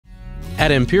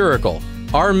At Empirical,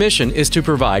 our mission is to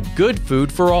provide good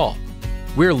food for all.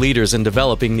 We're leaders in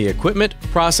developing the equipment,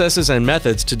 processes, and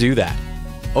methods to do that.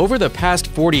 Over the past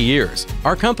 40 years,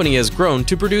 our company has grown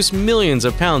to produce millions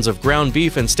of pounds of ground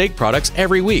beef and steak products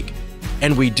every week,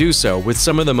 and we do so with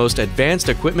some of the most advanced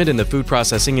equipment in the food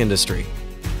processing industry.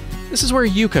 This is where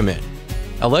you come in.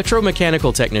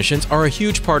 Electromechanical technicians are a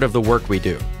huge part of the work we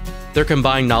do. Their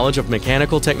combined knowledge of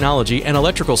mechanical technology and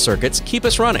electrical circuits keep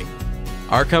us running.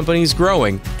 Our company's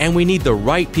growing, and we need the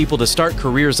right people to start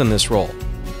careers in this role.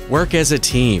 Work as a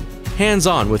team,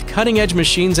 hands-on with cutting-edge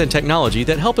machines and technology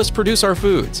that help us produce our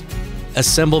foods.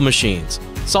 Assemble machines,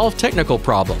 solve technical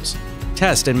problems,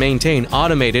 test and maintain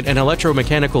automated and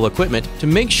electromechanical equipment to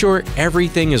make sure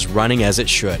everything is running as it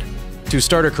should. To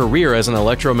start a career as an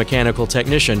electromechanical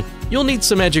technician, you'll need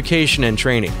some education and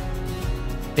training.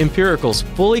 Empirical's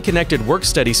Fully Connected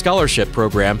Work-Study Scholarship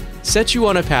Program sets you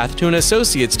on a path to an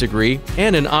associate's degree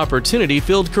and an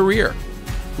opportunity-filled career.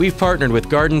 We've partnered with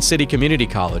Garden City Community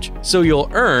College, so you'll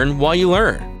earn while you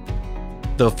learn.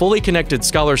 The Fully Connected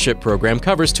Scholarship Program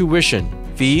covers tuition,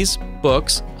 fees,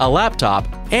 books, a laptop,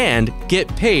 and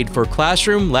get paid for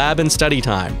classroom, lab, and study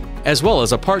time, as well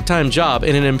as a part-time job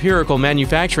in an Empirical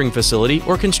manufacturing facility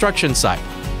or construction site.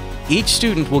 Each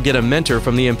student will get a mentor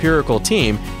from the Empirical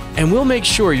team, and we'll make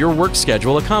sure your work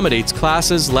schedule accommodates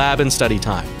classes, lab, and study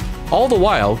time, all the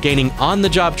while gaining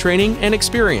on-the-job training and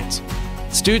experience.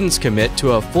 Students commit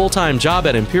to a full-time job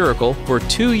at Empirical for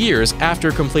 2 years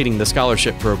after completing the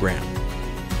scholarship program.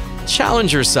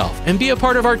 Challenge yourself and be a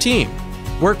part of our team.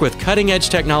 Work with cutting-edge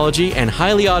technology and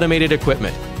highly automated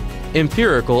equipment.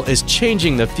 Empirical is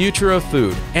changing the future of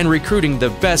food and recruiting the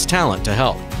best talent to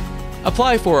help.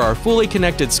 Apply for our Fully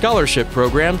Connected Scholarship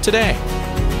Program today.